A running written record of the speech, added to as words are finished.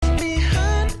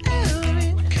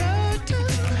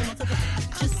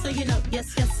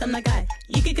yes, I'm that guy.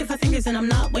 You could give 5 fingers and I'm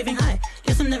not waving high.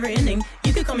 Guess I'm never ending,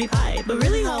 you could call me pie. But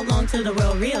really, how long till the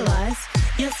world realize?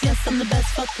 Yes, yes, I'm the best,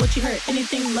 fuck what you heard.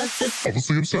 Anything less is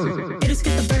obviously absurd. Haters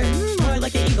get the bird, more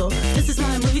like an eagle. This is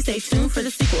my movie, stay tuned for the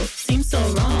sequel. Seems so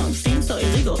wrong, seems so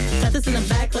illegal. Got this in the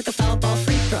back like a foul ball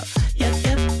free throw. Yep,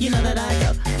 yep, you know that I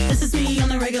go. This is me on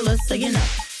the regular, so you know.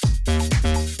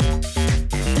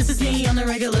 This is me on the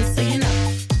regular, so you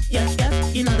know. Yep,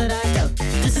 yep, you know that I go.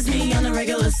 This is me on the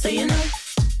regular, so you know.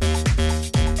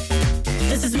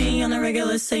 This is me on the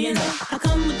regular, so you know. I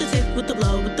come with the tip, with the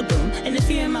blow, with the boom. And if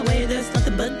you're in my way, there's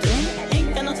nothing but doom.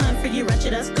 Ain't got no time for you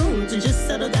ratchet ass goons. And just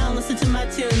settle down, listen to my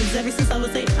tunes. Ever since I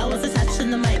was 8, I was attached to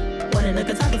the mic. Wanted a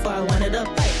guitar before I wanted a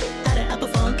bike. Had an Apple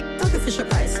phone, talking Fisher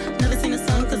Price. Never seen a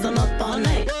song cause I'm up all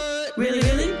night. Really,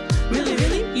 really? Really,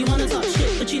 really? You wanna talk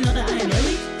shit, but you know that I am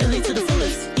really to the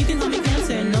fullest. You can call me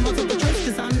cancer, no multiple choice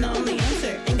cause I'm the only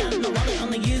answer. Ain't got no wallet,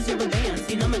 only use your bands.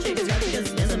 You know my chick is ratchet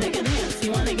cause it doesn't make a dance.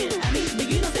 You wanna get at me, but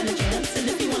you don't stand a chance. And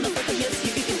if you wanna fuck up, yes,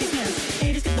 you can get these hands.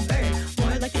 Haters get the bird,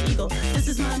 more like an eagle. This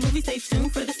is my movie, stay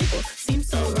tuned for the sequel. Seems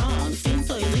so wrong, seems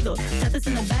so illegal. Got this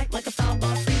in the back like a foul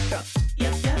ball free throw.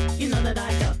 Yep, yep, you know that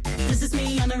I go. This is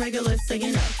me on the regular, so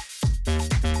you know.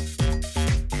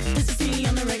 This is me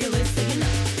on the regular, so you know.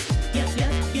 Yep,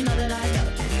 yep, you know that I go.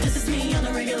 This is me on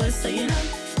the regular, so you know.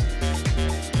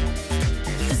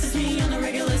 This is me on the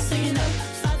regular, so you know.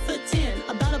 5'10",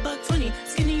 about $120.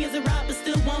 Skinny as a rock, but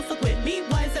still won't fuck with me.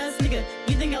 Wise ass nigga,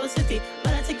 you think I was 50,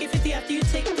 but I take you 50 after you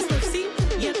take this look. See?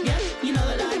 Yep, yep, you know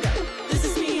that I go. This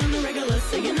is me on the regular,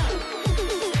 so you know.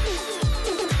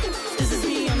 This is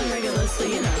me on the regular, so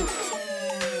you know.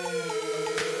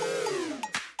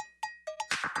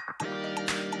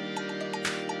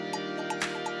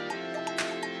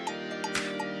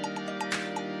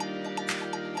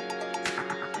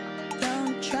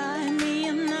 Don't try me,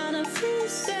 I'm not a free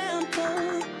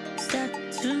sample. Step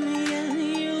to me and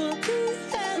you will be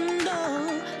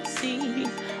handled. See,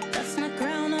 that's my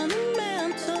crown on the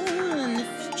mantle. And if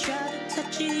you try to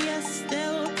touch it, yes,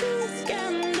 there will be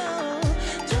scandal.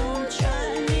 Don't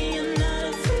try me, I'm not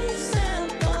a free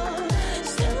sample.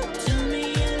 Step to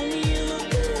me and you will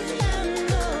be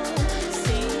handled.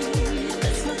 See,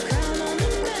 that's my crown on the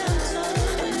mantle.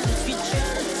 And if you try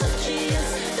to touch it, yes,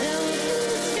 there will be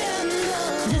scandal.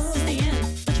 This is the end,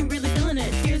 but you really feeling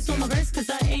it. Here's one my verse, cause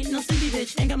I ain't no sleepy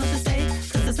bitch. Ain't got much to say,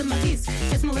 cause that's in my piece.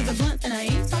 Guess my words are blunt and I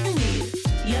ain't talking weed.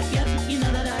 Yep, yep, you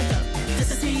know that I go.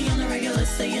 This is me on the regular,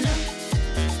 so you know.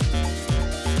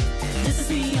 This is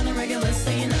me on the regular,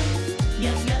 so you know.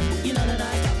 Yep, yep, you know that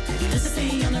I go. This is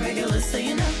me on the regular, so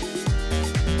you know.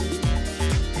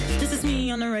 This is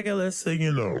me on the regular, so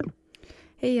you know.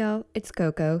 Hey y'all, it's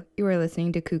Coco. You are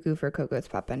listening to Cuckoo for Coco's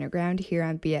Pop Underground here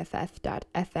on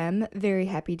BFF.fm. Very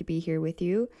happy to be here with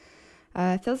you.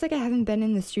 It feels like I haven't been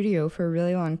in the studio for a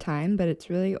really long time, but it's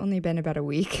really only been about a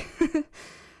week.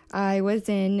 I was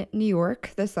in New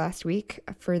York this last week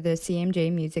for the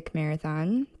CMJ Music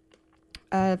Marathon.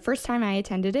 First time I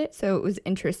attended it, so it was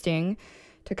interesting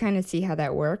to kind of see how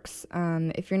that works.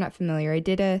 If you're not familiar, I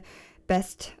did a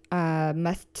best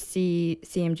must-see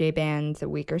CMJ bands a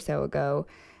week or so ago.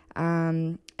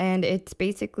 And it's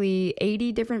basically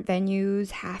 80 different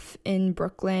venues, half in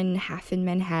Brooklyn, half in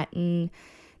Manhattan.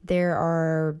 There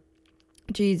are,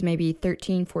 maybe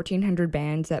 1,400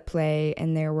 bands that play,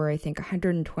 and there were, I think,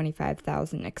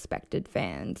 125,000 expected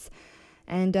fans.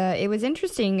 And it was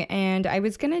interesting, and I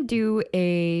was going to do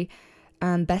a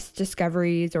best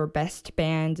discoveries or best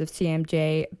bands of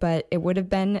CMJ, but it would have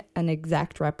been an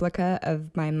exact replica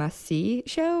of my must-see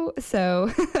show,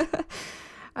 so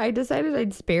I decided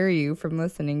I'd spare you from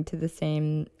listening to the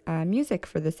same music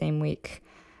for the same week.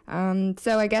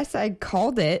 So I guess I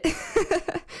called it,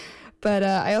 but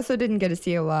I also didn't get to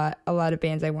see a lot of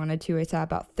bands I wanted to. I saw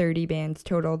about 30 bands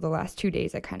total. The last 2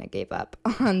 days I kind of gave up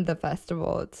on the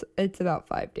festival. It's about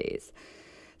 5 days.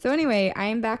 So anyway, I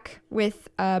am back with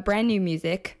brand new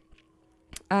music.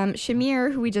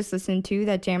 Shamir, who we just listened to,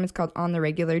 that jam is called On the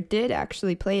Regular, did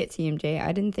actually play at CMJ.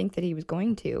 I didn't think that he was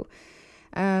going to.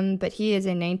 But he is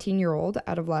a 19-year-old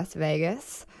out of Las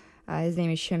Vegas. His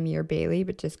name is Shamir Bailey,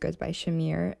 but just goes by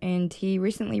Shamir. And he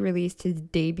recently released his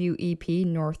debut EP,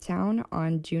 Northtown,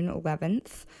 on June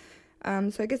 11th.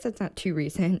 So I guess that's not too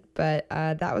recent, but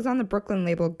that was on the Brooklyn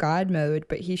label God Mode,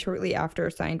 but he shortly after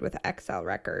signed with XL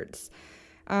Records.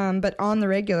 But On the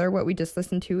Regular, what we just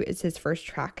listened to, is his first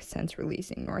track since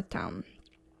releasing Northtown.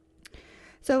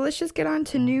 So let's just get on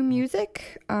to new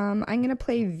music. I'm going to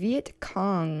play Viet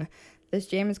Cong. This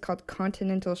jam is called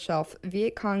Continental Shelf.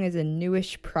 Viet Cong is a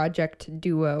newish project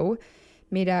duo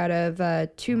made out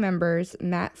of 2 members,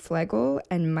 Matt Flegel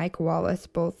and Mike Wallace,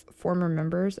 both former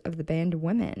members of the band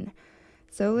Women.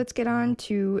 So let's get on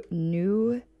to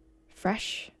new,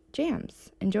 fresh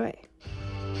jams. Enjoy.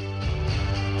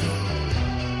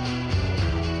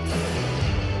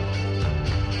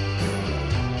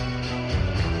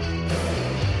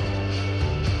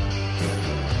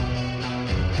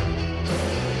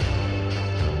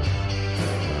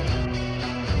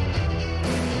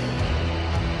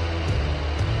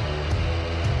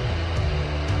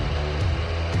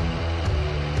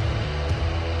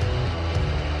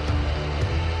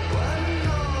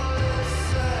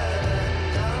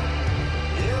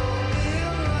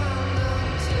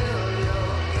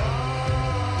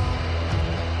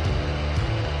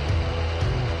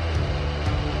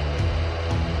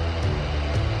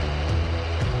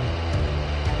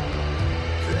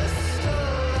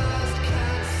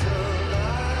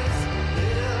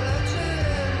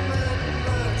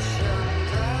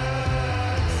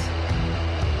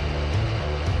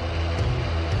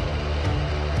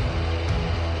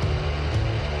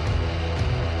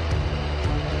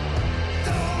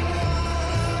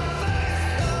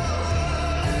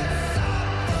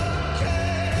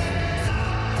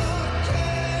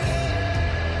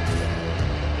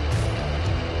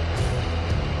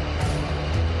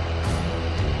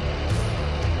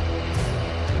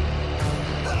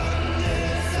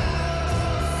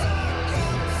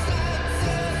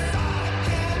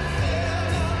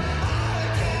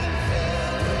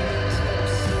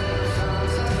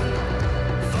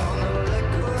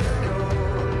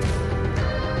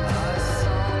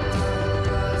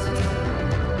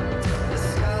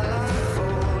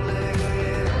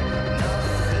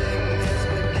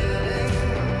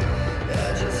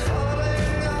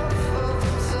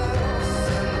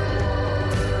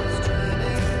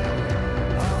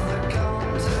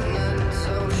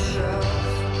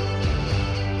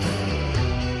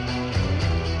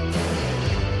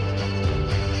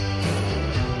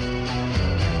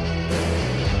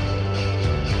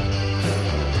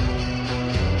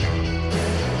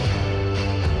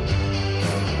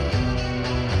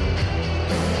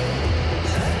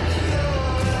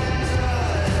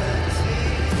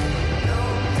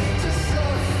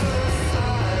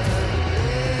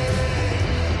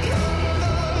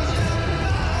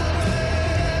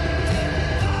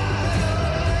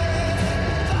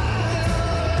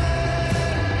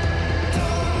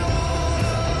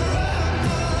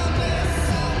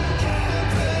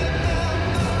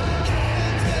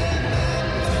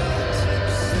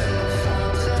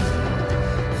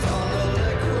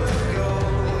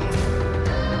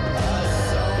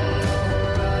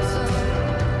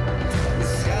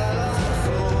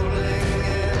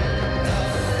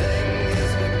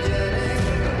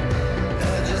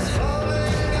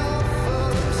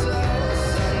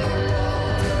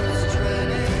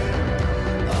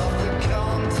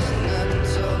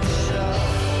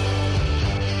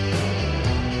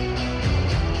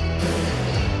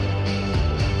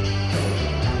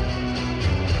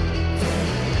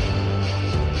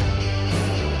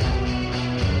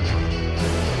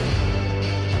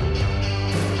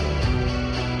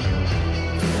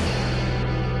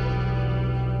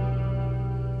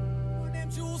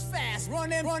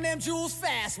 Run them jewels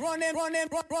fast. Run them,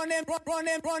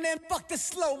 fuck the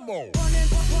slow-mo.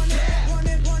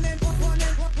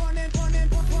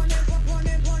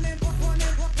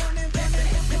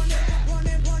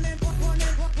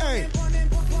 Hey.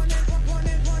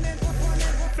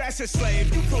 Fashion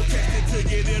slave, you protested to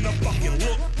get in a fucking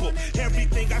lookbook.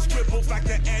 Everything I scribbled like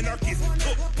the anarchist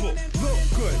cookbook. Look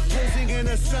good, posing in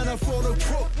the center for the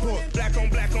cookbook. Black on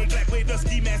black with the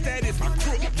ski mask, that is my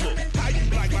crook look. How you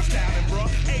like my styling, bro?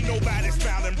 Ain't nobody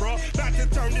styling, bro. About to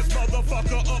turn this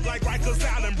motherfucker up like Rikers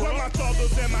Island, bro. My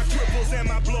thuggers and my cripples and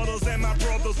my blooders and my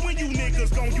brothers. When you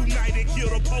niggas gon' unite and kill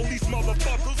the police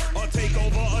motherfuckers, or take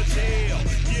over a jail,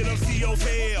 get them CO's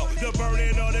hell. The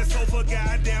burning of that sofa,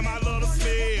 goddamn, I love the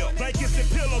smell. Blankets and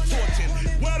pillow torching,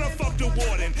 where the fuck the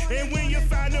warden? And when you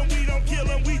find them, we don't kill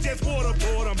them, we just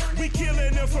waterboard them. We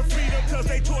killing them for freedom, cause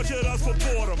they tortured us for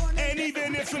boredom. And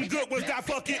even if some good ones die,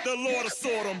 fuck it, the Lord will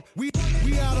sort them. We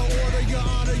out of order, your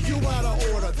honor, you out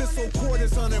of order. This whole court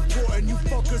is unimportant, you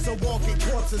fuckers are walking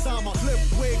corpses. I'm a clip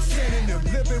wig synonym,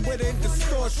 living within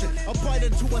distortion. I bite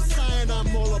into a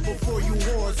cyanide molar before you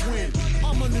whores win.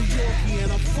 I'm a New Yorkie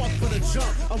and I'm fucked for the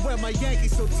jump. I wear my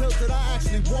Yankees so tilted, I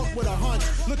actually walk with a hunch.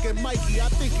 Look at Mikey, I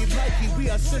think he like you, we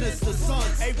are sinister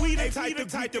sons. Hey, we the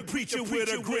type to preach you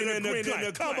with a grin and a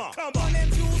gun. Come on. Run them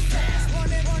jewels fast, run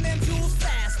them jewels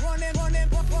fast, run them jewels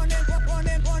fast,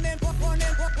 run them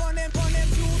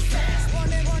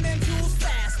jewels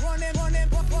fast, run them.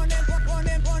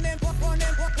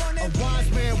 A wise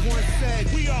man once said,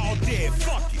 dead, we all dead,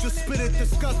 fuck it. Just spit it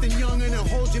disgusting, youngin', and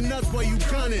hold your nuts while you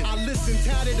gunning. I listened,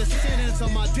 tatted a sentence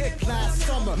on my dick last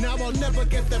summer. Now I'll never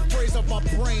get that phrase off my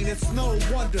brain, it's no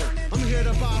wonder. I'm here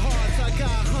to buy hearts, I got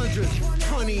hundreds.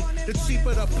 Honey, the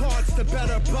cheaper the parts, the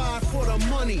better buy for the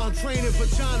money. I'm training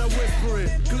vagina whispering,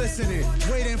 glistening,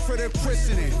 waiting for the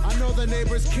christening. I know the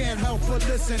neighbors can't help but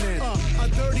listening. A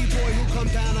dirty boy who come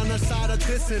down on the side of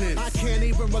dissonance. I can't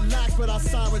even relax without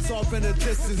sirens off in the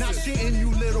distance. Not shitting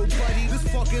you, little buddy. This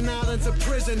fucking island's a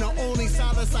prison. The only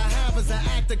solace I have is an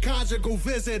act of conjugal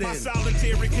visiting. My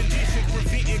solitary conditions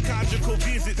preventing conjugal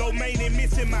visits. Domaining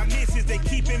missing my misses. They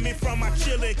keeping me from my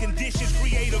chilling conditions.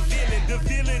 Create a villain. The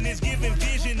villain is giving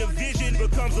vision. The vision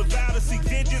becomes a vow to seek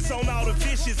vengeance on all the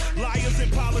vicious liars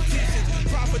and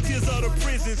politicians. Profiteers of the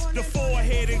prisons. The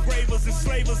forehead engravers,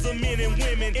 enslavers of men and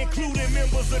women, including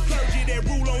members of clergy that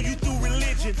rule on you through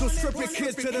religion. So strip your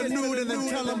kids to the nude and then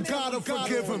tell them God will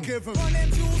forgive them. Run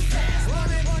them jewels fast,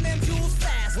 run them jewels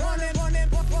fast, run them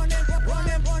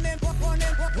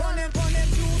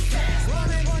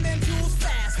jewels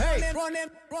fast, hey, run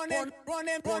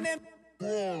them.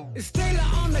 It's Taylor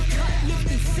on the cut,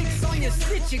 lifting 6 on your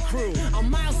stitching crew. I'm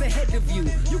miles ahead of you,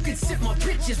 you can sip my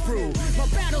bitches brew. My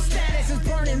battle status is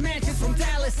burning mansions from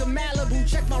Dallas to Malibu.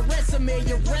 Check my resume,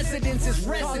 your residence is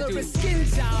residue. Call her a skin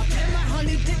job, and my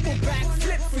honey dick will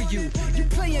backflip for you. You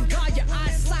playing God, your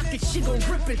eye socket, she gon'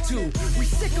 rip it too. We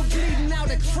sick of bleeding out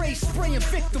a tray, spraying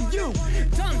victim you.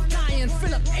 Done dying,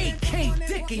 Philip AK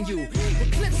dicking you.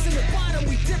 Eclipse in the bottom,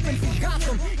 we dipping from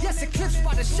Gotham. Yes, eclipsed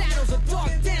by the shadows, a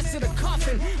dark dance to the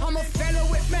coffin. I'm a fellow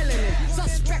with melanin,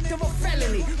 suspect of a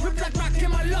felony. Rip like rock in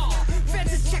my law,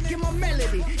 feds is checking my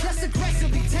melody. Yes,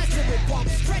 aggressively tested with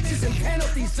bumps, stretches and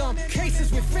penalties. Some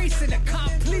cases we're facing a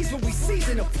cop, please when we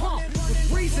season a pump.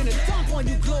 With reason to dump on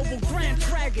you global grand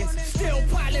dragons. Still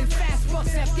piling fast bucks,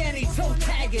 Afghani toe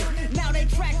tagging. Now they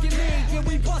tracking me, yeah,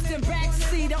 we busting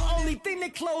backseat. The only thing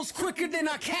that close quicker than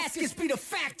our caskets be the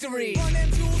factory. Run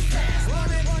them jewels fast, run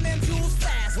them jewels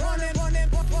fast, run them jewels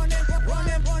fast, run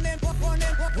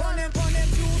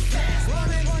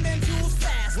them jewels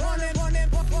fast,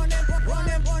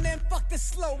 run them, fuck the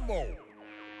slow-mo.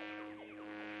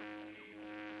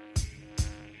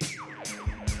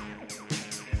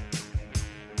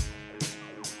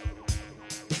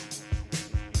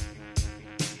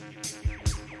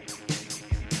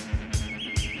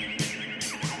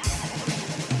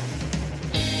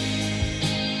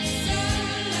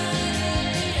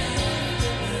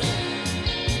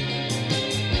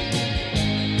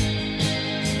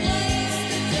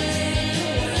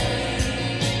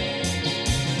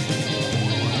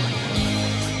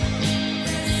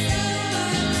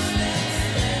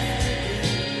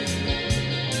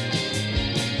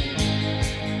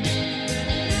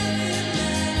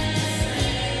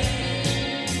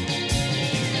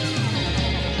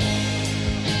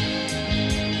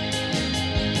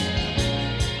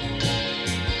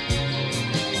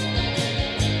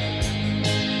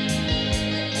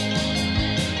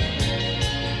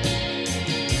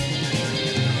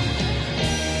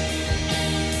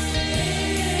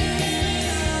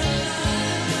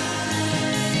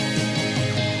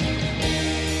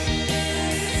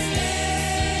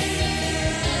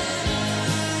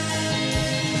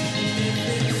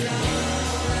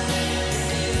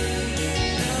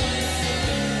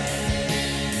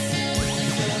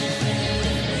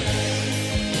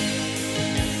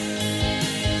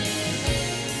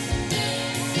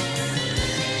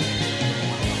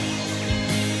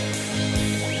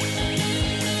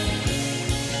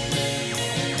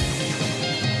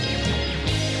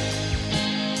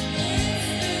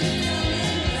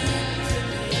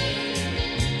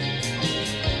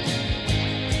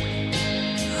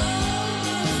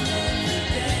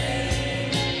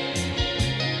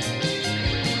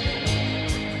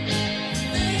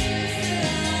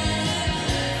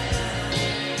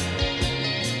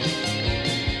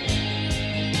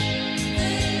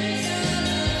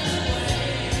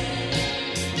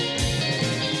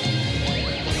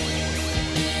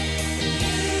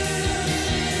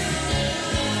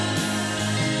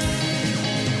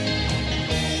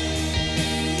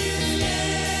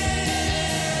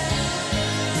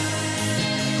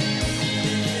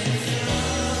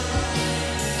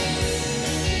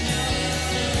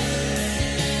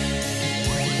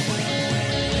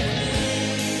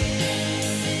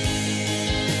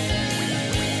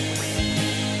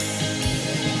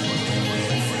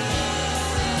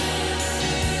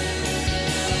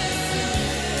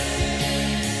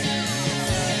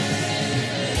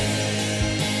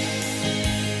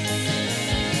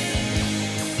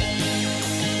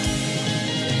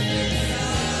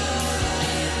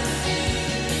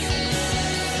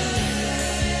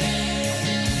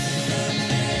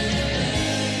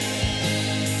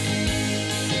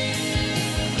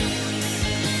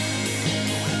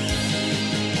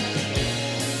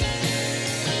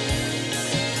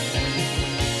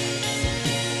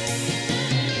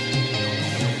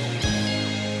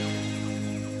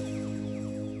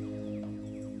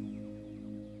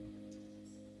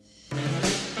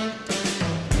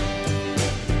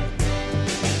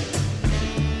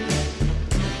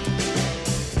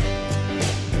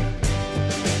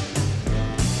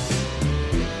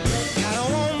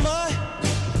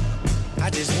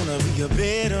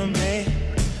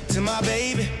 my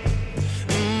baby.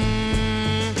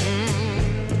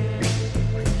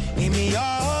 Give me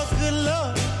all good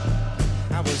love.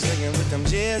 I was looking with them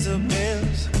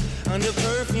Jezebels under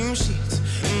perfume sheets.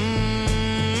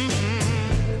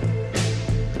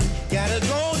 Got a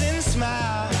golden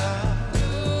smile,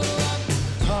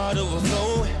 heart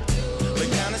overflowing, but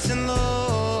kindness and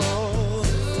love,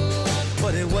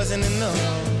 but it wasn't enough.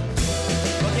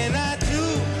 What can I do?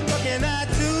 What can I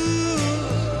do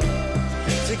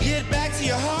to get back to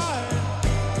your heart?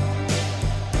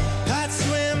 I'd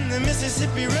swim the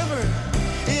Mississippi River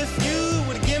if you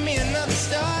would give me another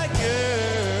start,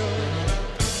 girl.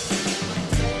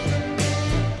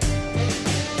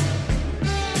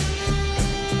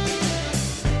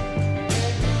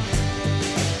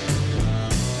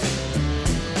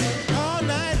 All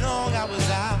night long I was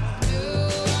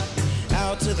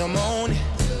out to the morning,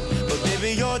 but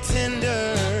baby you're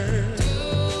tender.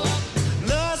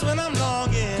 Love's when I'm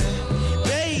longing,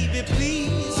 baby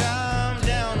please, I'm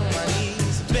down on my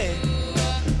knees, baby.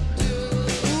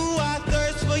 Ooh, I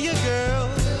thirst for you, girl.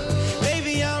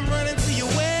 Baby, I'm running to your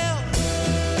well.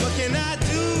 What can I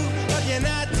do? What can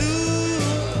I do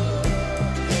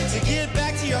to get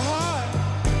back to your heart?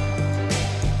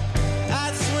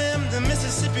 I'd swim the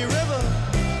Mississippi River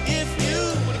if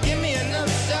you would give me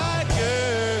another start,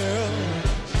 girl.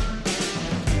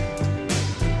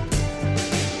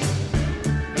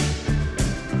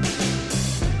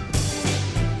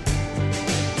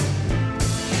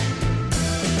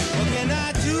 What can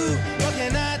I do? What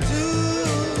can I do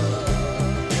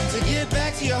to get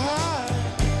back to your heart?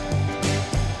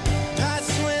 I'd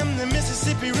swim the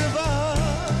Mississippi River.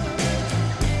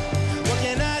 What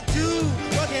can I do?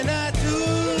 What can I do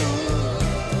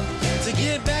to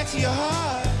get back to your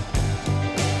heart?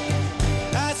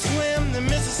 I'd swim the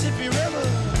Mississippi River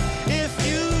if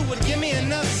you would give me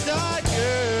another start, girl.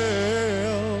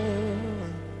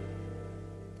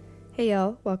 Hey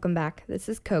y'all, welcome back. This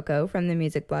is Coco from the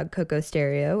music blog Coco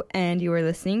Stereo, and you are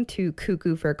listening to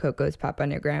Cuckoo for Coco's Pop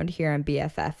Underground here on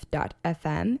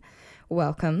BFF.FM.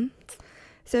 Welcome.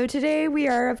 So today we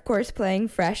are, of course, playing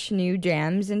fresh new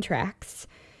jams and tracks.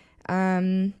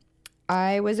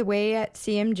 I was away at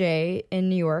CMJ in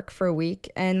New York for a week,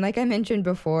 and like I mentioned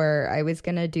before, I was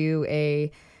going to do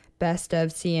a best of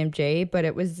CMJ, but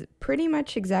it was pretty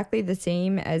much exactly the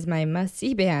same as my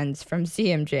must-see bands from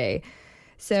CMJ.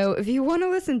 So if you want to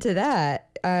listen to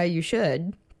that, you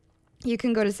should. You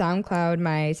can go to SoundCloud.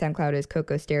 My SoundCloud is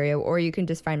Coco Stereo, or you can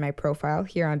just find my profile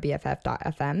here on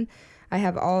BFF.FM. I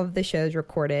have all of the shows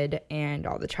recorded and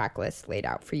all the track lists laid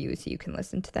out for you so you can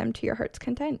listen to them to your heart's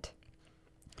content.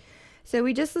 So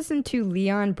we just listened to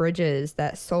Leon Bridges.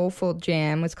 That soulful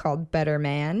jam was called Better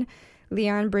Man.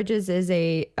 Leon Bridges is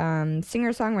a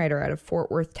singer-songwriter out of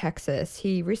Fort Worth, Texas.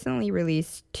 He recently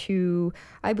released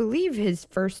I believe his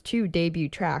first two debut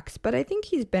tracks, but I think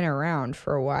he's been around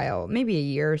for a while, maybe a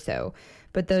year or so.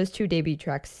 But those two debut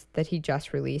tracks that he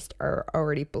just released are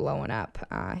already blowing up.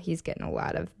 He's getting a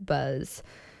lot of buzz,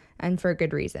 and for a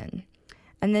good reason.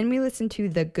 And then we listened to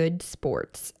The Good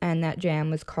Sports, and that jam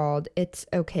was called It's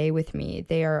Okay With Me.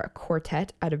 They are a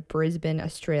quartet out of Brisbane,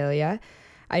 Australia.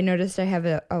 I noticed I have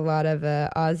a lot of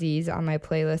Aussies on my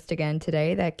playlist again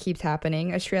today. That keeps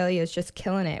happening. Australia is just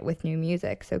killing it with new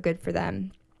music, so good for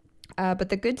them. But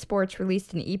The Good Sports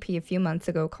released an EP a few months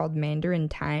ago called Mandarin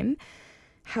Time.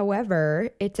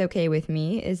 However, It's Okay With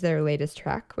Me is their latest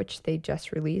track, which they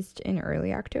just released in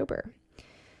early October.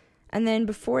 And then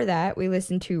before that, we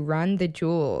listened to Run the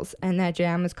Jewels, and that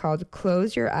jam was called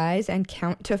Close Your Eyes and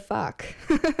Count to Fuck.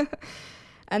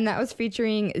 And that was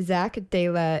featuring Zach De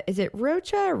La, is it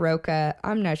Roca?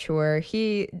 I'm not sure.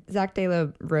 Zach De La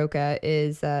Roca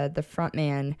is the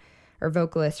frontman or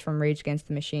vocalist from Rage Against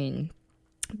the Machine.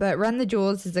 But Run the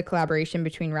Jewels is a collaboration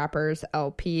between rappers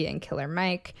LP and Killer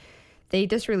Mike. They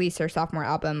just released their sophomore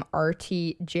album,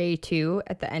 RTJ2,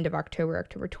 at the end of October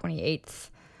 28th.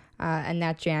 And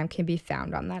that jam can be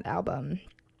found on that album.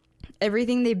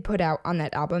 Everything they put out on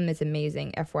that album is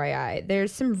amazing, FYI.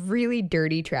 There's some really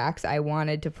dirty tracks I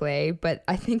wanted to play, but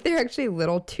I think they're actually a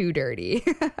little too dirty.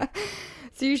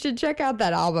 So you should check out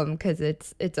that album because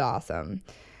it's awesome.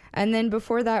 And then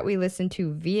before that, we listened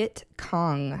to Viet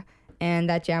Cong, and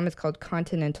that jam is called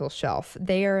Continental Shelf.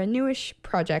 They are a newish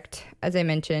project, as I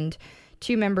mentioned.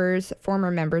 Two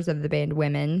former members of the band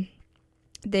Women.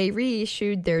 They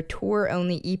reissued their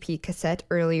tour-only EP cassette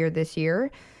earlier this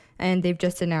year, and they've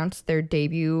just announced their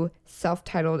debut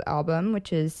self-titled album,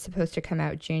 which is supposed to come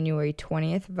out January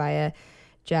 20th via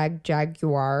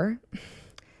Jaguar.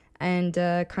 And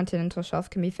Continental Shelf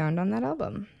can be found on that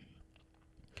album.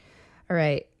 All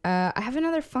right. I have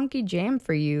another funky jam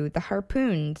for you. The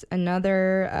Harpoons,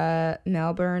 another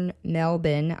Melbourne,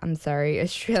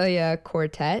 Australia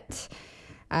quartet.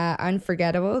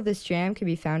 Unforgettable. This jam can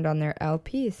be found on their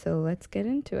LP, so let's get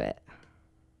into it.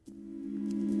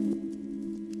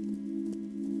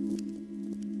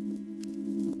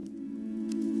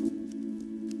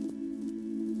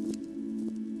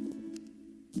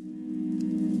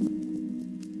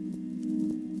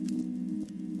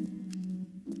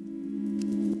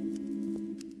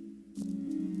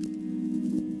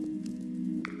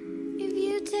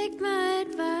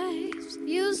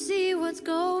 You'll see what's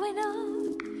going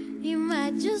on. You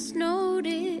might just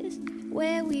notice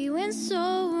where we went so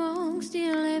wrong.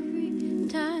 Still, every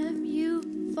time you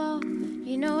fall,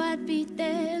 you know I'd be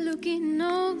there looking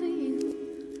over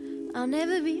you. I'll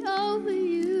never be over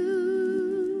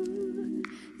you.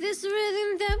 This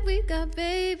rhythm that we got,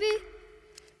 baby,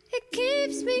 it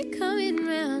keeps me coming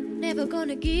round. Never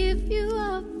gonna give you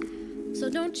up, so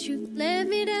don't you let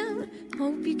me down.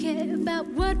 Hope you care about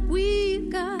what we've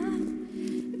got.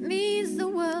 It means the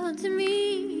world to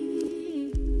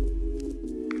me.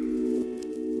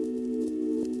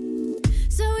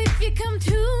 So if you come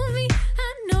to me,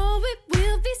 I know it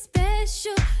will be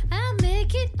special. I'll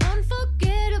make it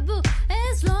unforgettable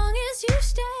as long as you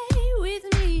stay with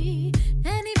me.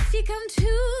 And if you come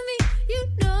to me, you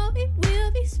know it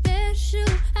will be special.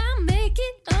 I'll make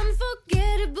it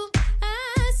unforgettable,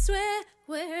 I swear,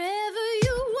 wherever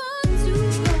you want.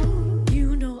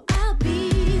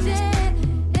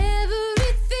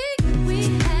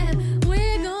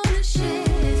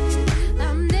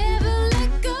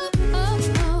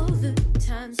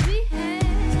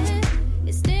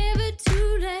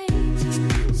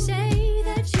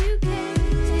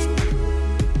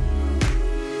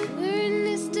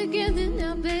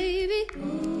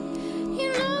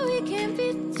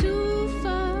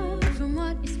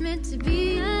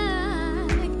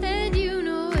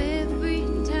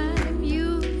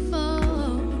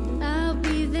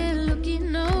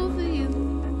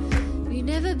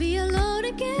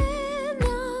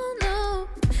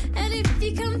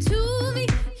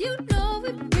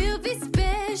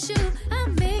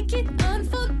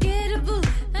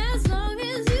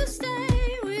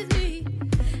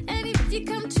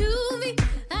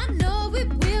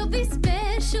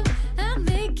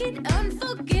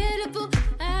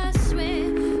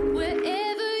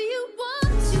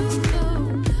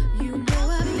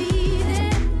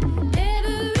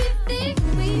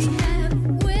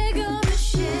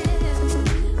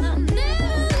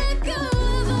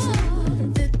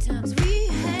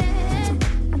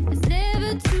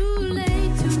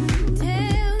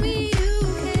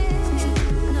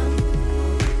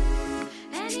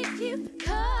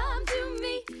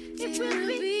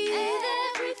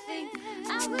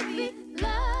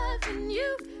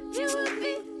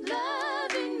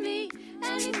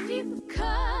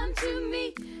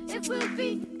 One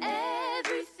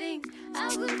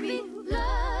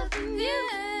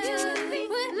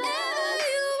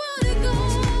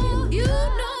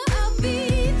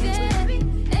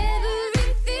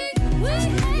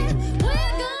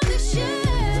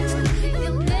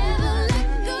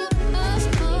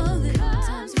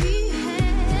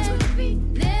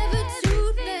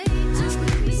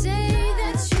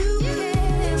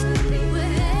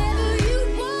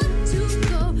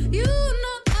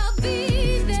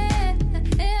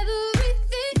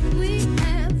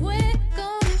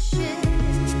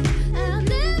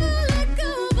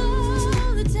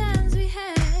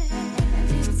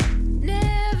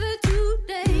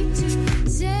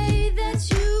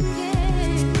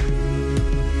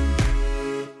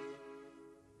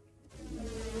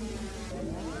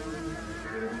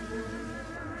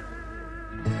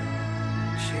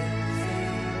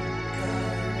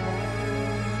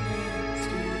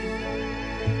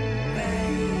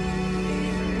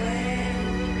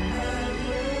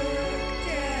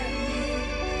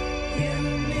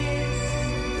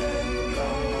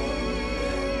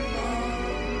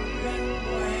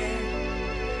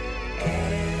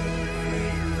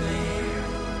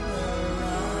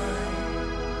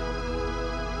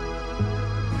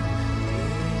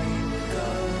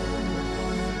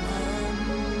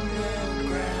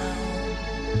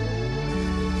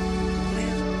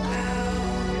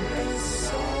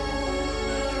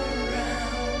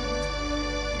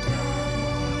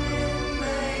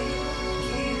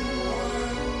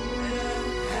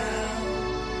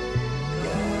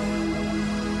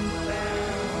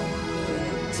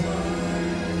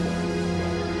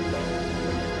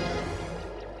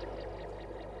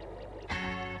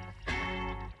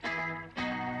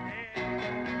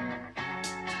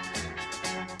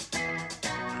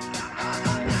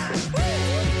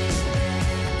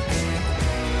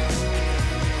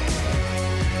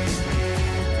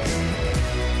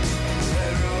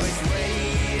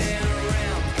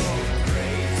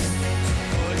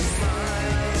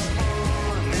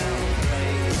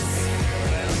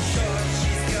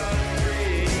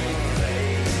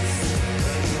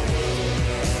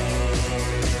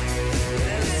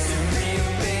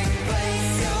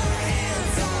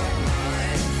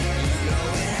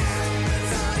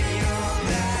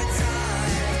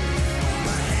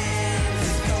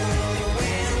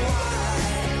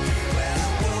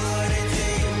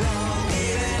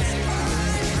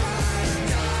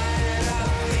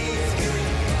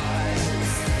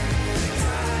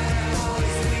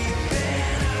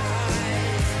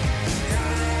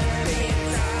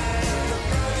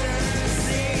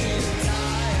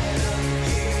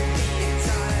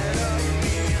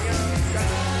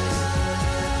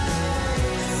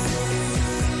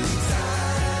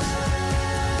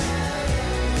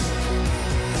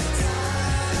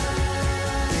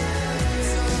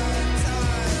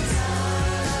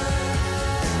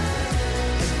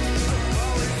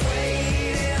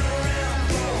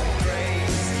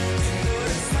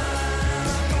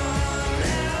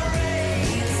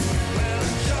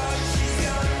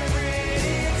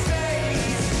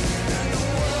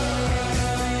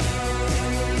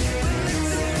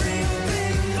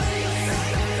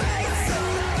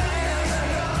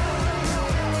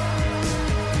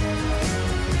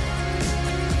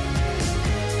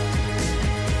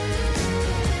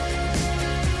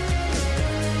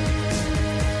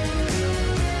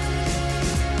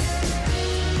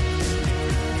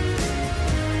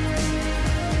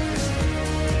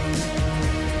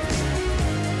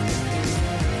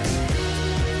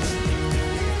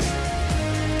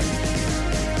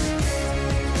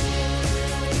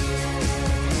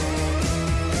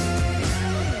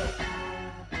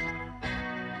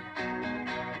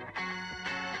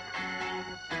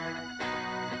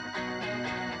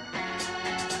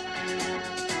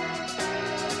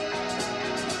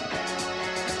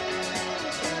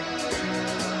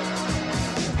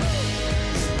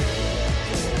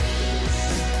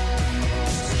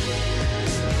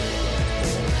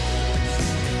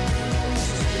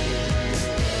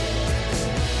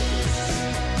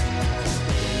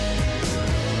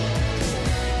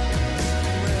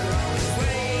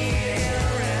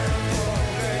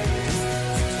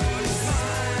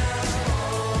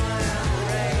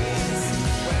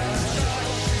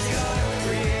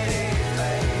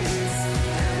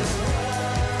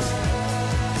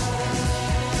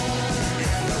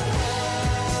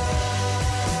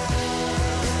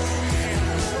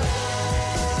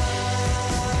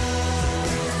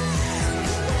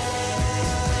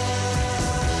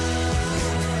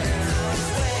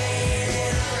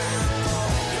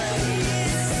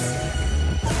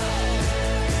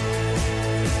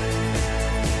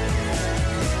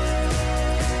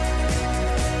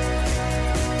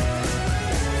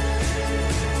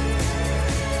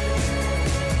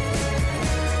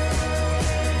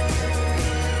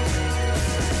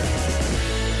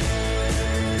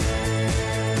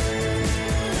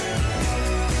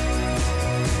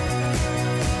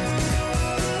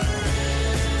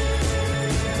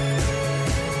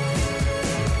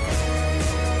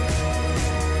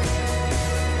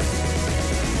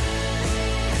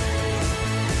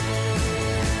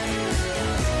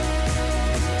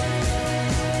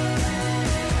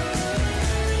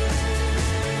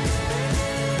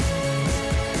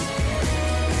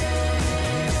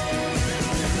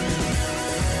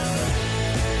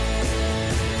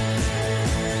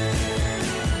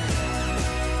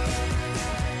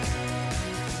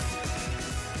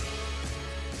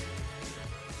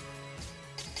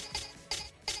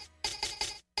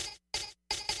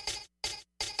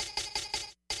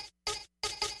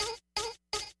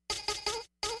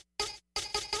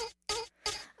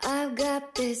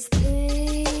got this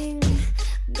thing,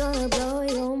 gonna blow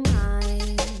your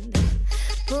mind.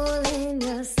 Pulling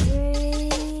your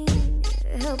string,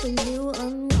 helping you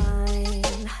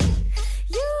unwind.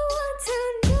 You want to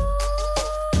know,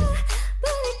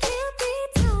 but it can't be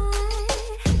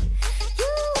tied.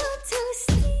 You want to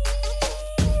steal,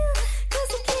 'cause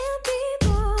it can't be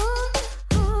bought.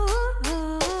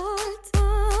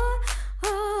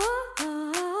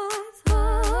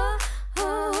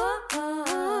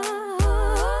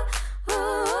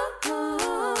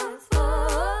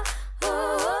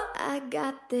 I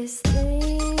got this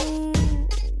thing,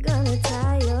 gonna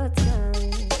tie your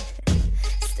tongue.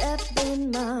 Step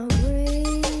in my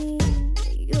ring,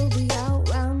 you'll be out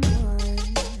round one.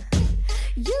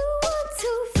 You want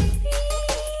to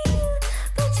feel,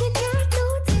 but you got no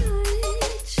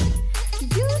touch.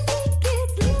 You think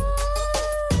it's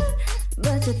love,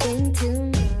 but you think too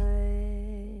much.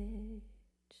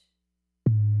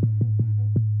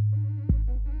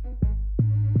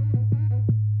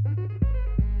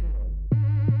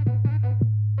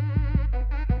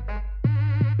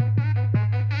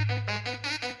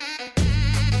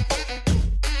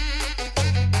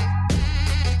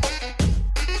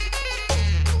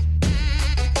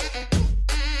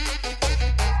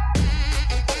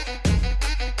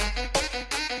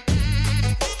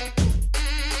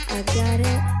 I got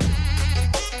it.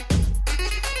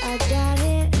 I got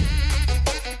it.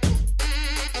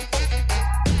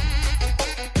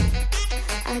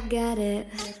 I got it.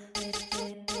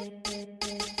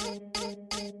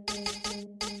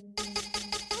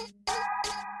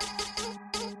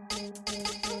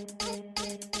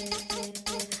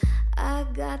 I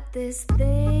got this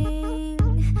thing,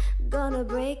 gonna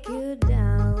break you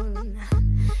down.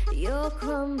 You're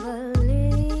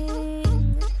crumbling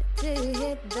till you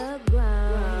hit the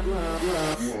ground.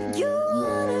 You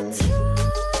wanna try?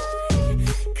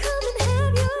 Come and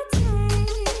have your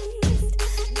taste.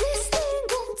 This thing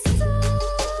won't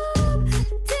stop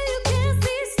till you can't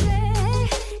see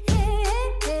straight.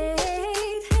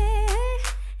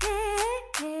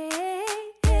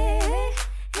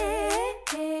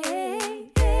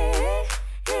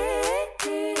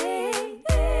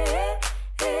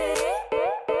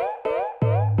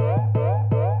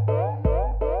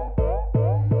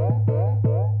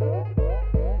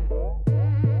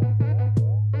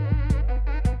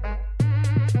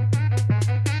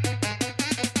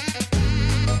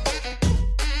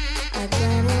 I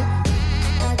got it.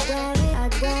 I got it. I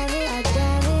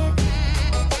got it.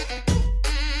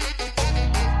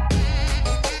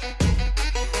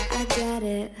 I got it. I got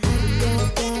it. I got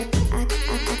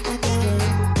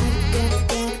it.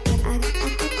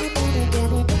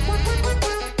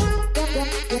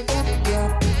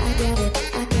 I got it.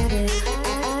 I got it.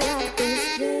 I got this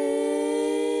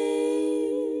thing.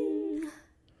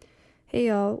 Hey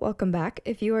y'all, welcome back.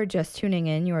 If you are just tuning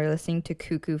in, you are listening to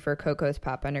Cuckoo for Coco's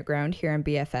Pop Underground here on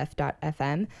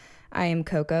BFF.fm. I am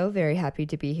Coco, very happy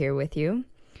to be here with you.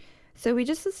 So we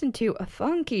just listened to a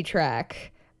funky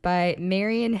track by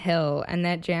Marion Hill, and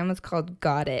that jam was called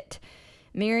Got It.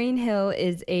 Marion Hill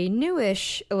is a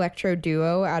newish electro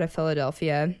duo out of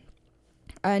Philadelphia.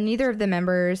 Neither of the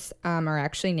members are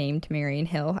actually named Marion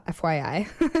Hill, FYI.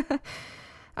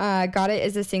 Got It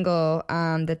is a single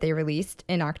that they released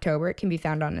in October. It can be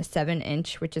found on a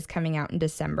 7-inch, which is coming out in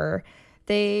December.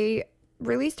 They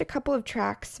released a couple of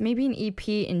tracks, maybe an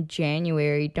EP in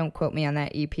January. Don't quote me on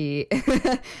that EP.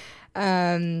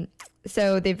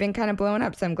 So they've been kind of blowing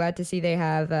up, so I'm glad to see they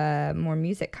have more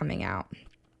music coming out.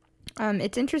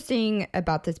 It's interesting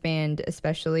about this band,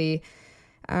 especially,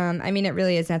 I mean, it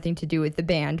really has nothing to do with the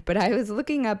band, but I was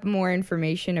looking up more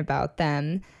information about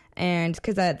them, and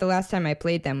because the last time I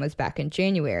played them was back in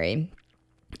January,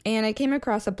 and I came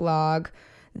across a blog,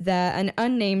 an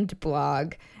unnamed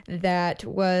blog, that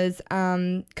was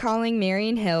calling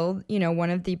Marion Hill, one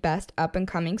of the best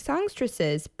up-and-coming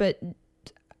songstresses, but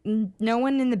no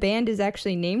one in the band is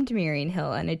actually named Marion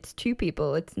Hill, and it's two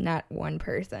people. It's not one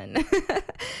person.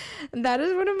 That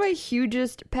is one of my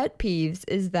hugest pet peeves,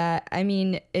 is that, I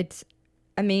mean, it's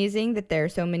amazing that there are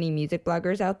so many music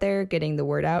bloggers out there getting the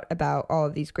word out about all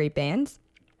of these great bands,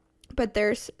 but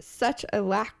there's such a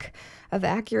lack of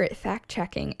accurate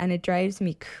fact-checking, and it drives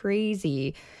me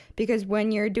crazy, because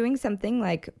when you're doing something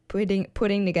like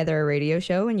putting together a radio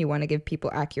show and you want to give people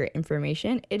accurate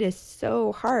information, it is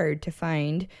so hard to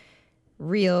find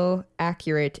real,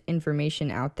 accurate information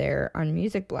out there on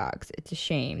music blogs. It's a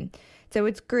shame. So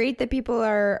it's great that people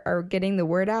are getting the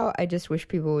word out. I just wish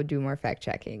people would do more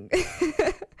fact-checking.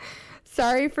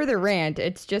 Sorry for the rant.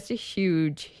 It's just a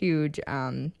huge, huge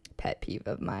pet peeve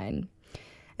of mine.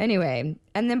 Anyway,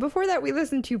 and then before that, we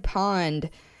listened to Pond,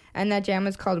 And that jam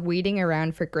was called Waiting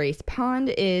Around for Grace. Pond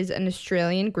is an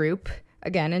Australian group,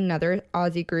 again, another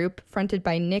Aussie group, fronted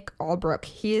by Nick Albrook.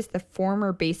 He is the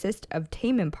former bassist of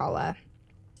Tame Impala.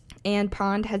 And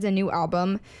Pond has a new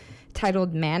album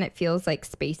titled Man, It Feels Like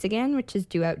Space Again, which is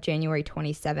due out January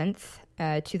 27th,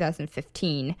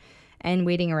 2015. And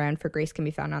Waiting Around for Grace can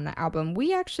be found on that album.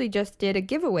 We actually just did a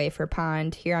giveaway for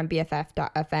Pond here on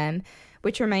BFF.fm,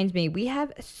 which reminds me, we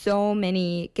have so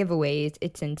many giveaways.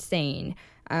 It's insane.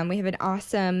 We have an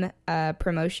awesome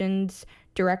promotions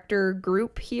director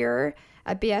group here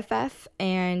at BFF,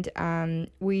 and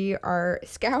we are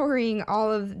scouring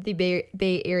all of the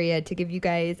Bay Area to give you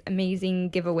guys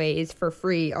amazing giveaways for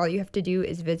free. All you have to do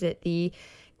is visit the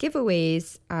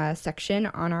giveaways section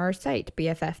on our site,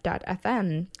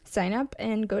 BFF.fm. Sign up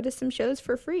and go to some shows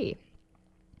for free.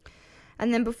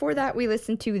 And then before that, we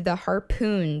listened to The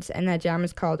Harpoons, and that jam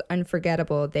is called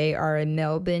Unforgettable. They are a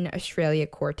Melbourne, Australia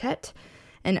quartet,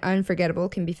 and Unforgettable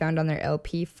can be found on their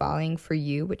LP Falling For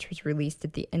You, which was released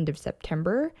at the end of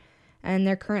September. And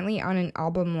they're currently on an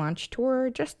album launch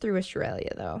tour just through Australia,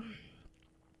 though.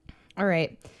 All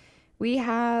right. We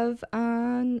have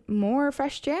more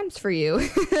fresh jams for you.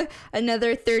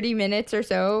 Another 30 minutes or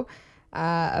so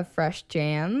of fresh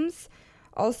jams.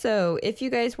 Also, if you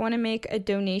guys want to make a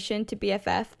donation to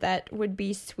BFF, that would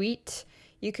be sweet.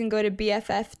 You can go to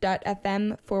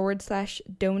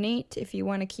bff.fm/donate if you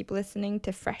want to keep listening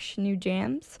to fresh new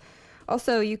jams.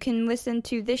 Also, you can listen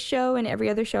to this show and every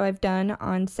other show I've done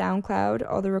on SoundCloud.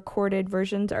 All the recorded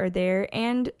versions are there,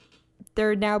 and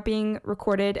they're now being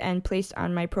recorded and placed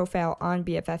on my profile on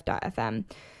bff.fm.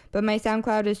 But my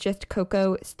SoundCloud is just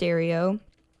Coco Stereo.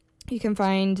 You can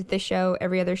find this show,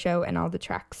 every other show, and all the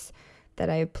tracks that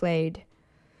I've played.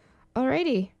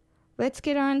 Alrighty, let's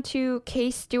get on to Kay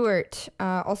Stewart,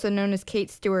 also known as Kate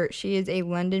Stewart. She is a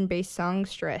London-based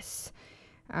songstress.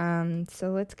 So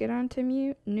let's get on to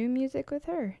new music with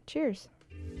her. Cheers.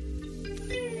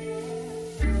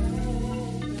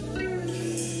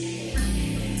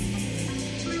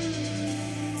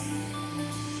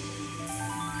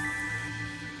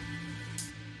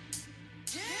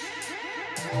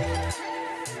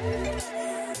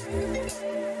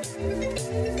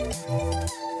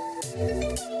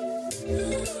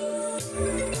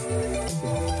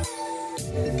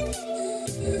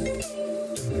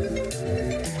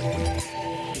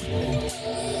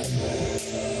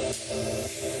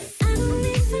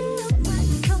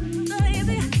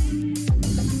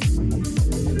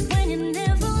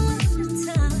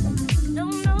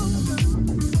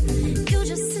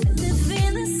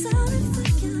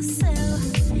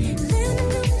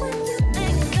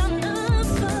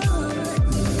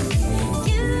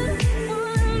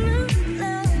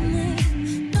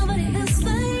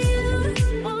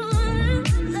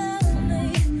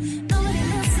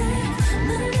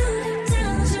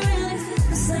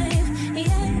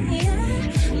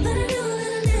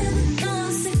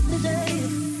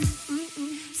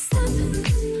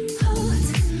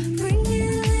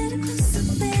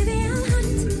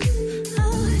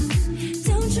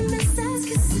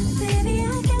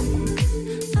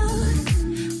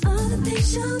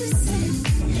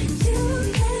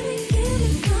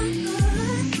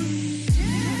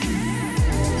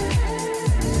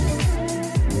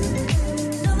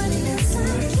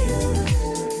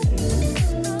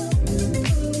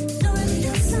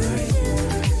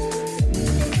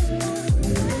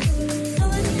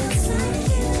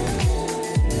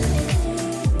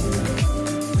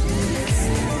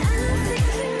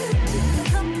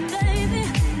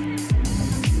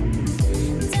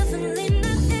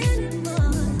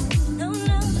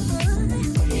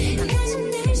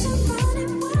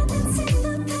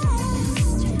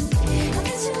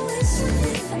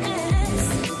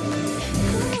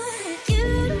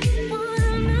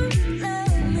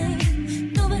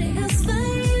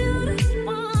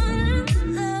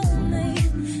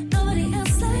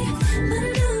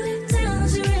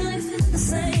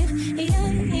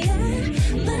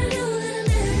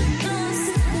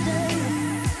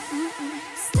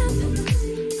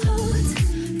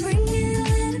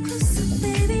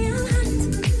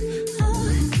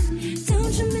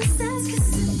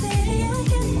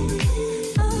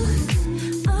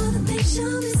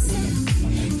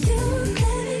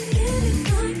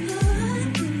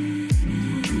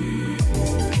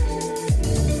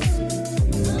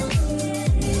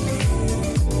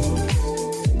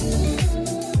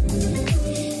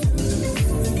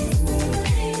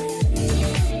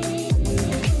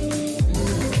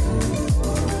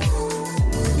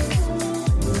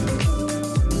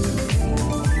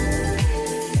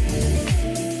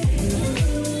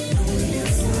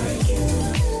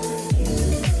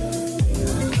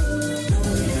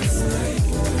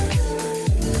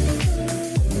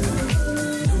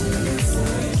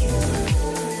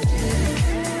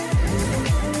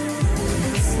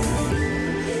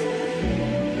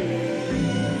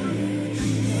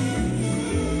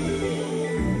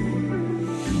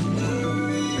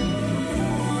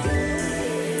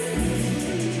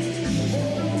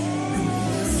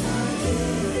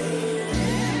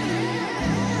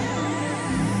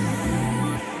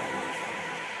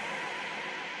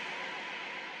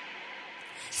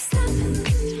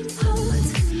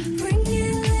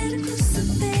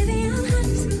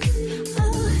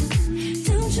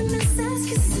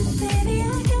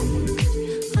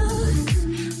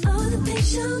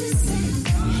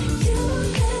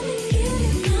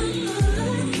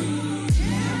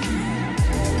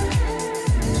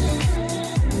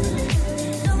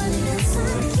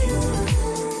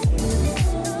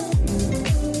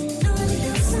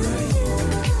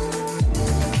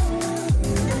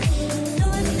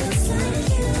 Nobody else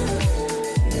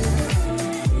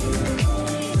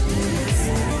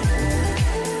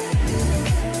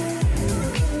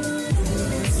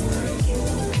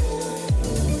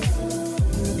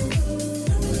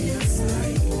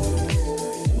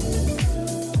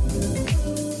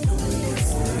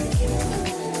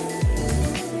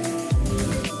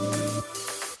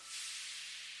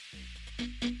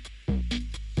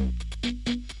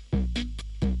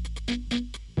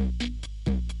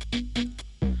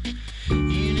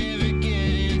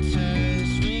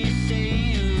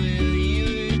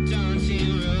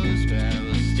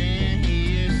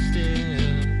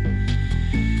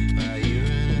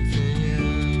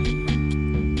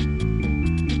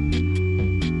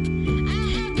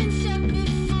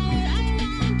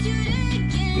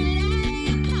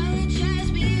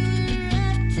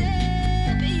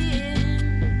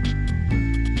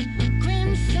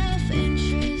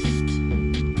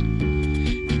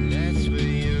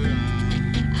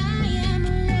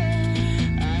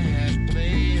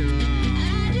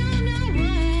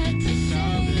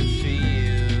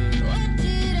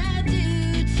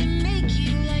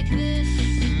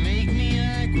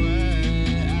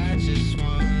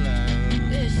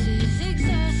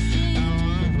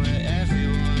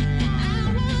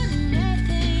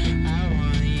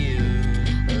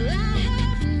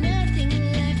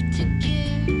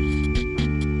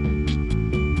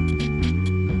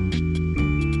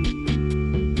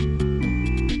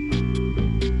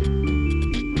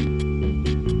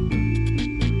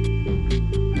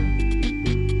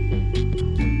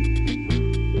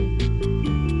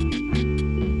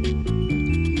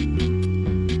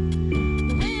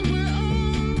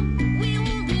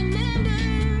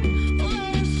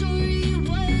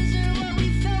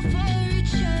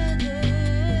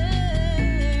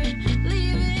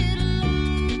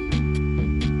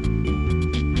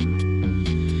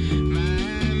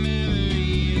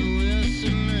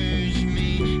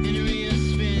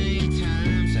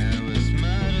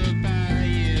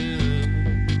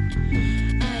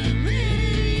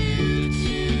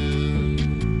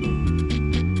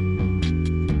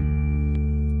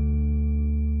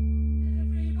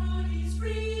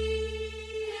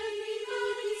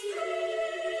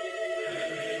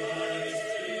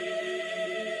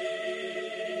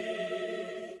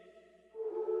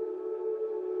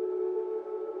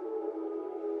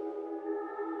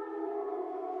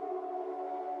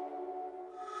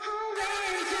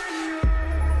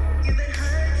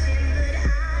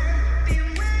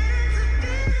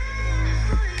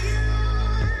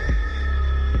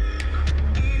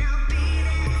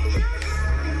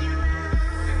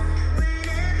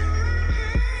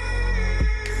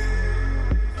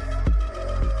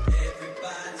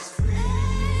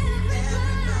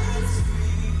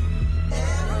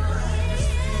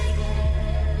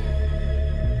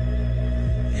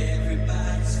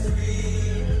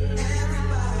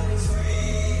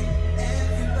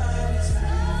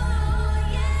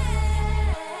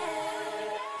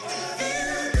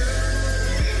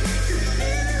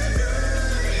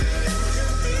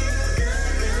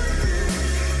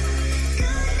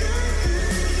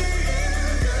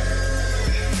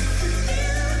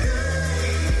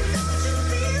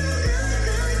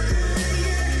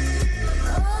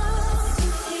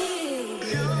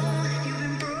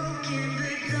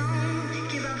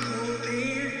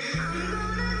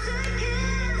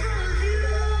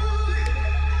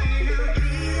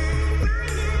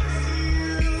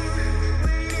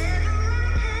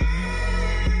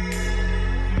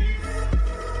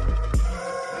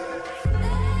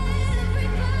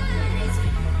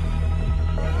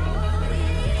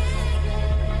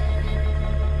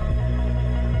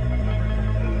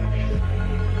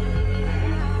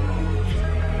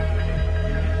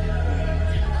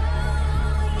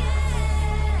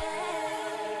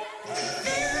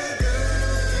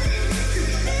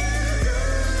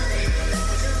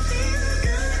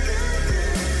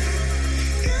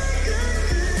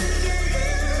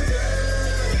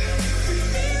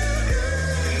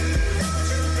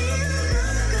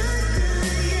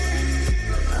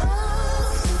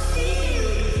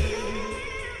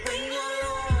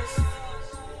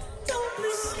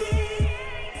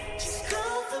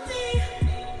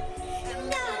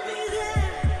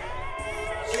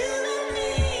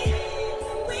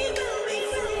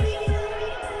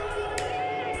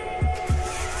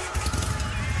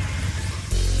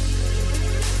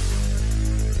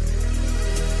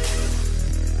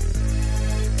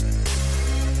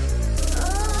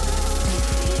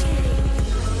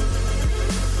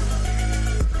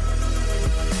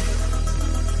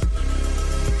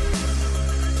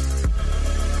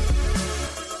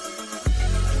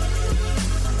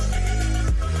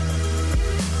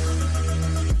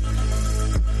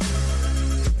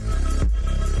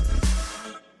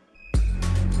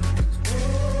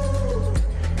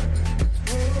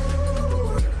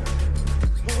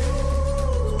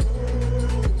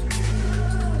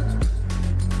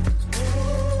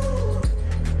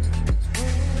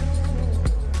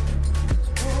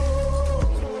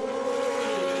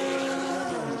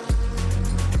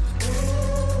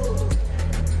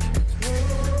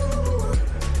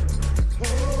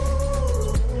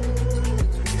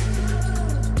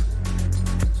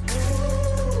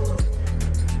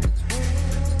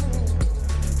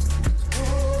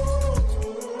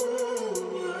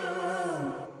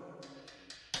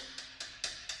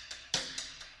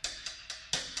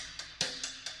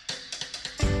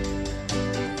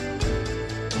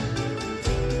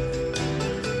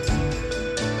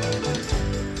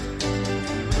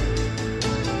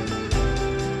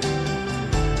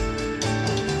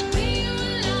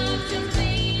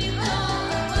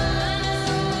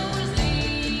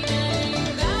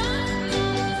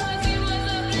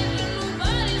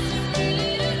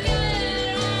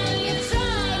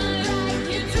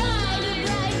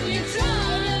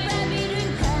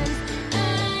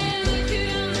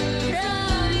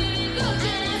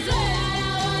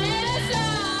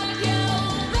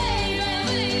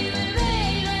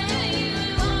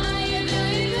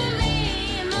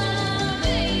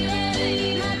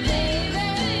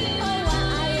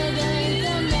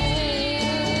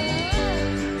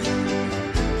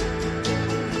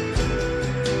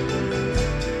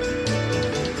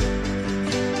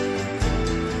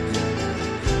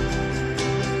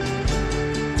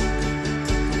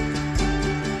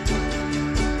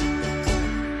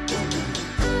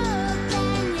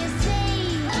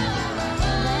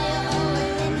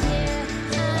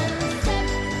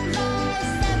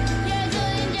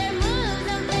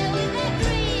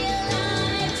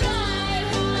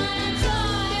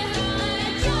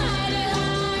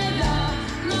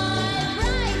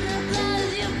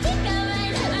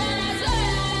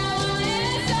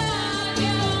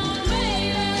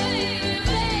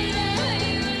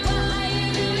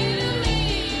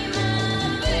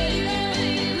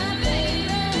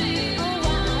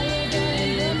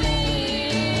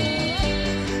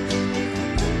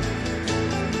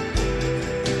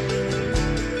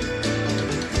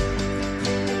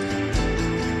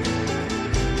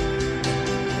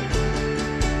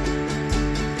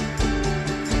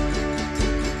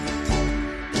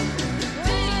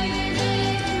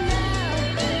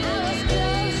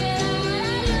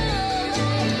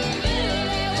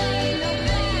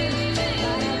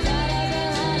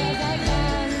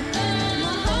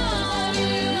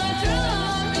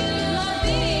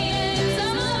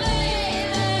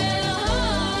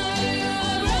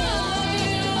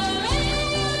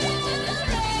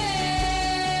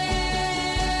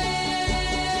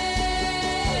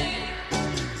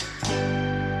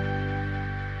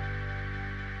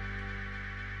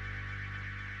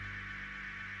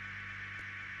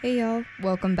Hey y'all,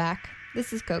 welcome back.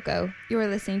 This is Coco. You are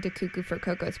listening to Cuckoo for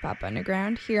Coco's Pop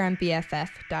Underground here on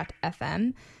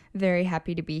BFF.FM. Very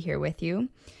happy to be here with you.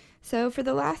 So for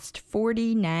the last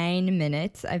 49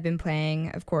 minutes, I've been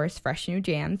playing, of course, fresh new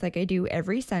jams like I do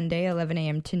every Sunday, 11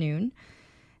 a.m. to noon.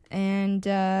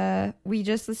 And we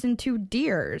just listened to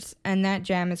Deers, and that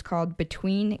jam is called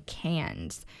Between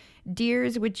Cans.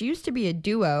 Deers, which used to be a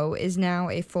duo, is now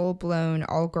a full-blown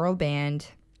all-girl band.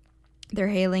 They're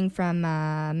hailing from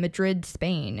Madrid,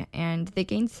 Spain, and they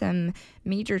gained some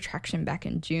major traction back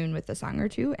in June with a song or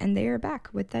two, and they are back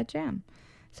with that jam.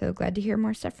 So glad to hear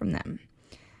more stuff from them.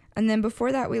 And then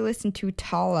before that, we listened to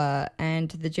Tala,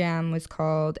 and the jam was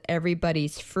called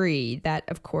Everybody's Free. That,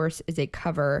 of course, is a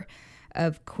cover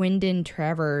of Quindon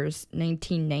Travers'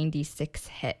 1996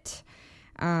 hit.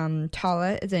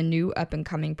 Tala is a new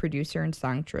up-and-coming producer and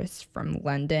songstress from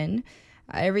London.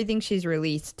 Everything she's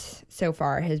released so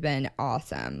far has been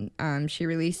awesome. She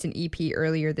released an EP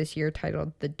earlier this year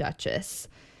titled The Duchess.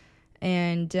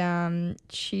 And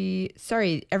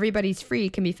Everybody's Free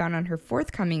can be found on her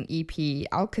forthcoming EP,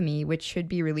 Alchemy, which should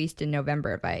be released in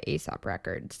November by Aesop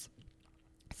Records.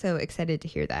 So excited to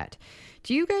hear that.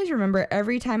 Do you guys remember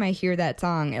every time I hear that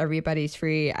song, Everybody's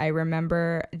Free, I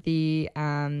remember the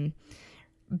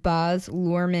Baz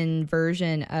Luhrmann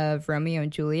version of Romeo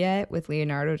and Juliet with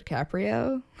Leonardo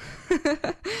DiCaprio?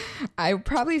 I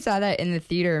probably saw that in the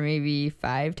theater maybe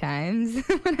 5 times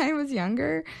when I was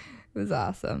younger. It was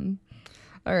awesome.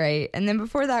 All right. And then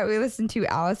before that, we listened to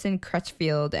Alison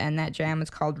Crutchfield, and that jam was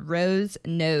called Rose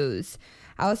Knows.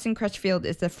 Alison Crutchfield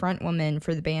is the front woman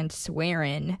for the band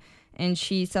Swearin', and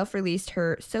she self-released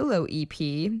her solo EP,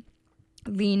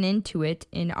 Lean Into It,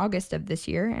 in August of this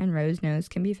year, and Rose Knows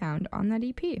can be found on that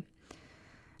EP.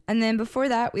 And then before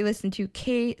that, we listened to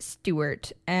Kay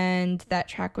Stewart, and that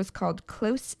track was called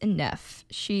Close Enough.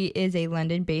 She is a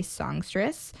London-based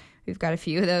songstress. We've got a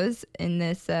few of those in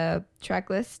this track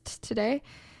list today.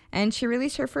 And she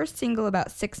released her first single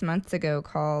about 6 months ago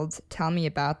called Tell Me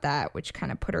About That, which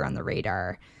kind of put her on the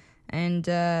radar. And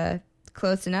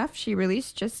Close Enough, she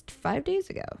released just 5 days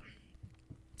ago.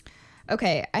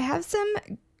 Okay, I have some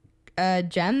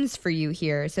gems for you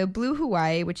here. So Blue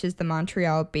Hawaii, which is the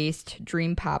Montreal-based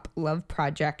dream pop love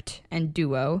project and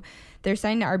duo, they're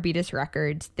signed to Arbutus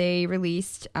Records. They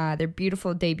released their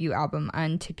beautiful debut album,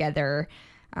 Untogether,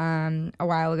 a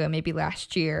while ago, maybe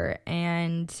last year.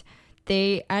 And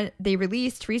they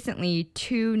released recently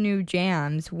 2 new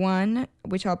jams. One,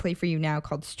 which I'll play for you now,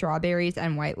 called Strawberries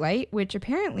and White Light, which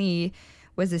apparently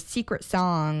was a secret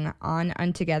song on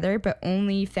Untogether, but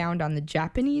only found on the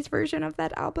Japanese version of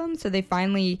that album. So they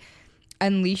finally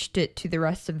unleashed it to the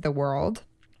rest of the world.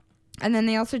 And then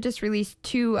they also just released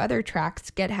 2 other tracks,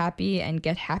 Get Happy and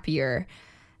Get Happier.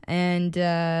 And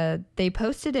they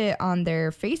posted it on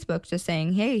their Facebook just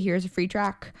saying, hey, here's a free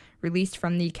track released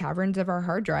from the caverns of our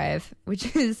hard drive,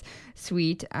 which is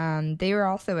sweet. They were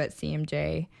also at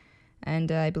CMJ,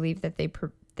 and I believe that they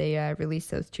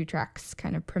released those 2 tracks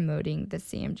kind of promoting the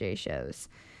CMJ shows.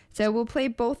 So we'll play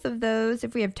both of those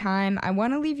if we have time. I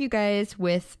want to leave you guys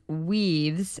with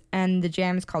Weaves, and the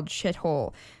jam is called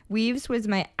Shithole. Weaves was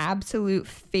my absolute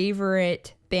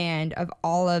favorite band of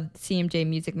all of CMJ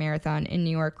Music Marathon in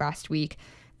New York last week.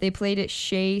 They played at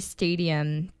Shea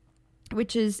Stadium,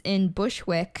 which is in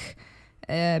Bushwick,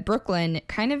 Brooklyn,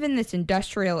 kind of in this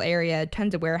industrial area,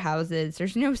 tons of warehouses.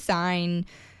 There's no sign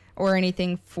or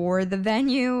anything for the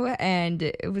venue, and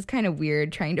it was kind of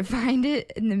weird trying to find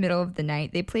it in the middle of the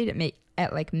night. They played it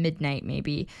at like midnight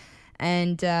maybe,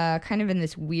 and kind of in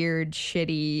this weird,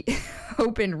 shitty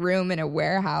open room in a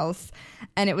warehouse,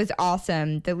 and it was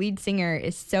awesome. The lead singer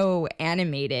is so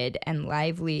animated and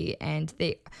lively, and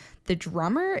the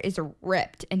drummer is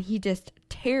ripped, and he just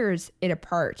tears it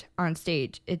apart on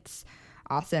stage. It's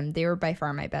awesome. They were by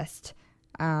far my best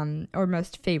or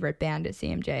most favorite band at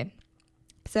CMJ.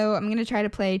 So I'm going to try to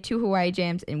play 2 Hawaii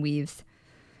jams and Weaves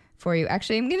for you.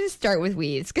 Actually, I'm going to start with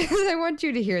Weaves because I want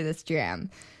you to hear this jam.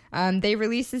 They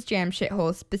released this jam,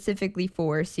 Shithole, specifically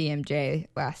for CMJ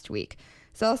last week.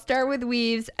 So I'll start with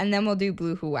Weaves, and then we'll do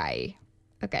Blue Hawaii.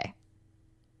 Okay.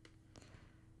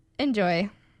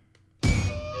 Enjoy.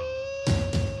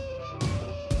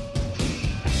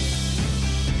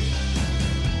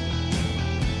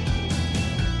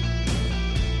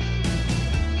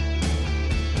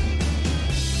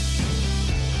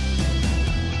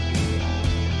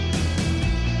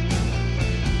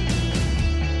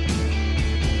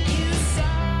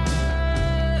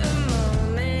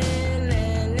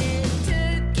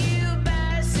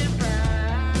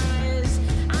 Surprise.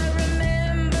 I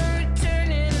remember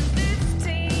turning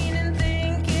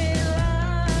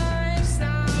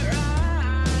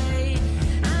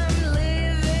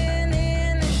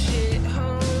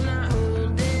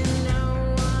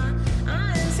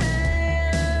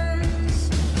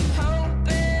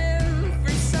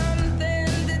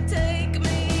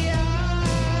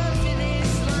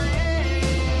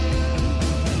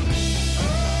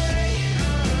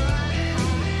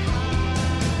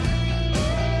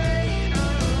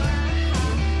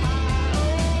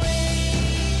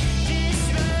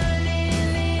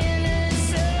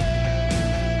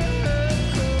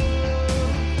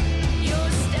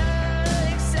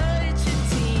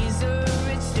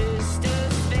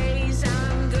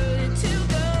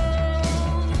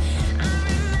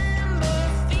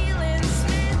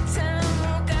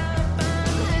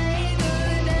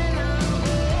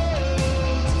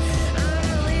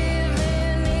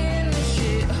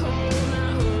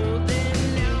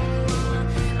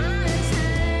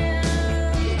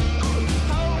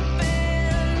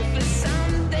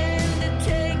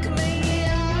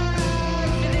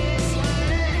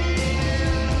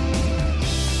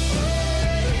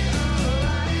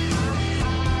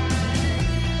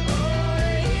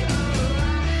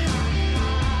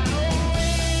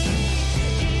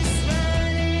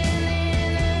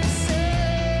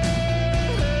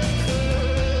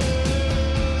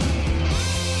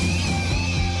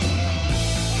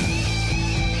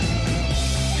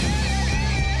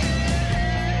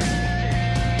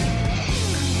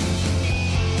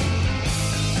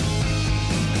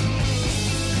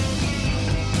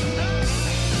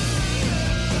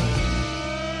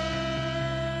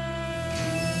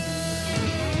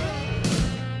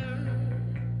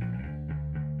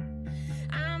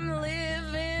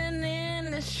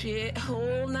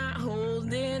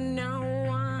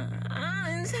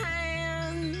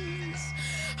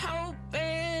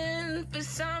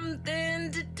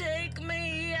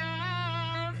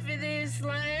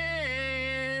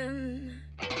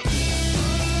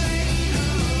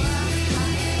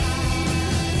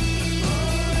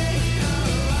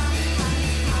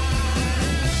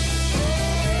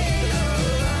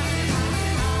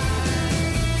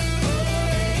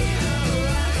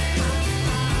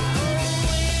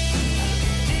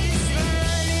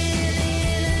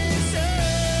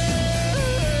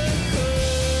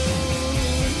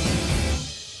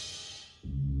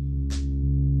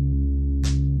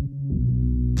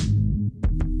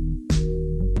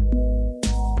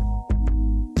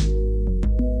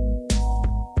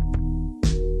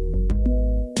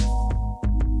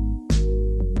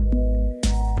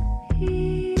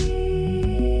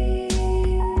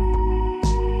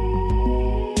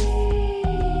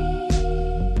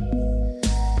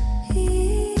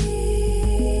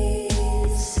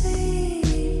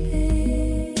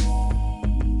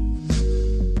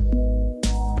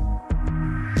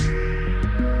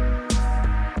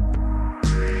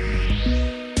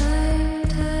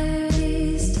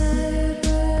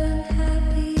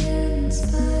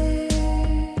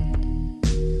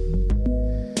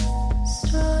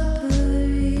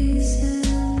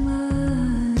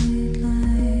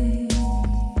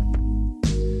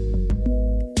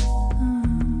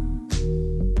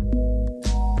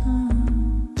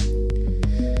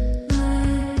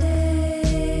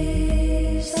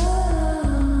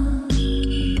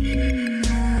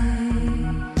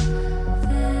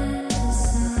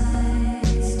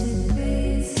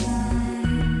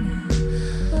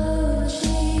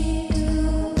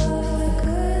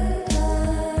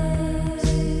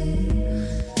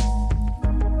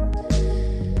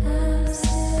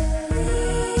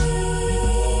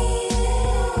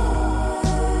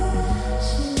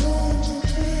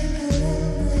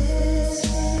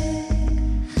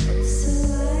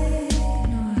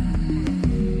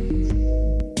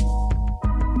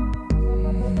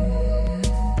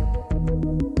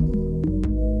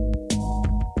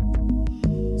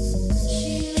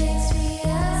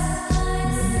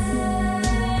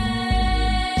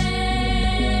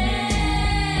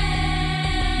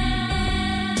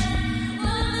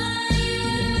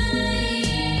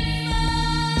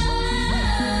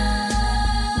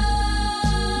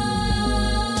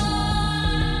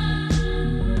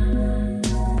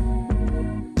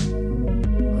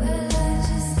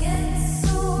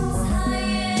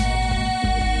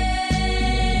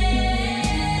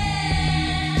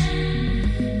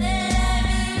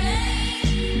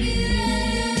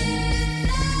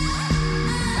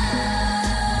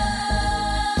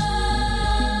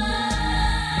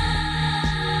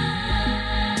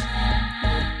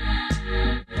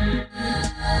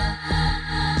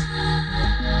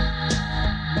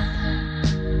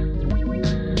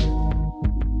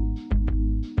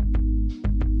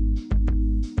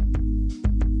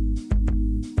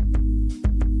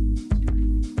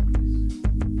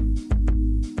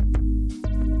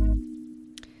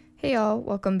y'all,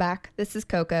 welcome back. This is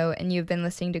Coco, and you've been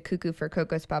listening to Cuckoo for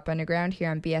Coco's Pop Underground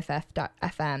here on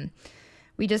BFF.fm.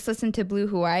 We just listened to Blue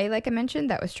Hawaii, like I mentioned.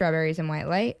 That was Strawberries and White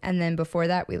Light. And then before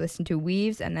that, we listened to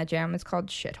Weaves, and that jam was called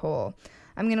Shithole.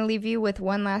 I'm going to leave you with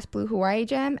one last Blue Hawaii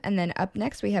jam, and then up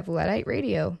next we have Luddite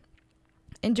Radio.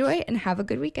 Enjoy and have a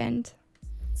good weekend.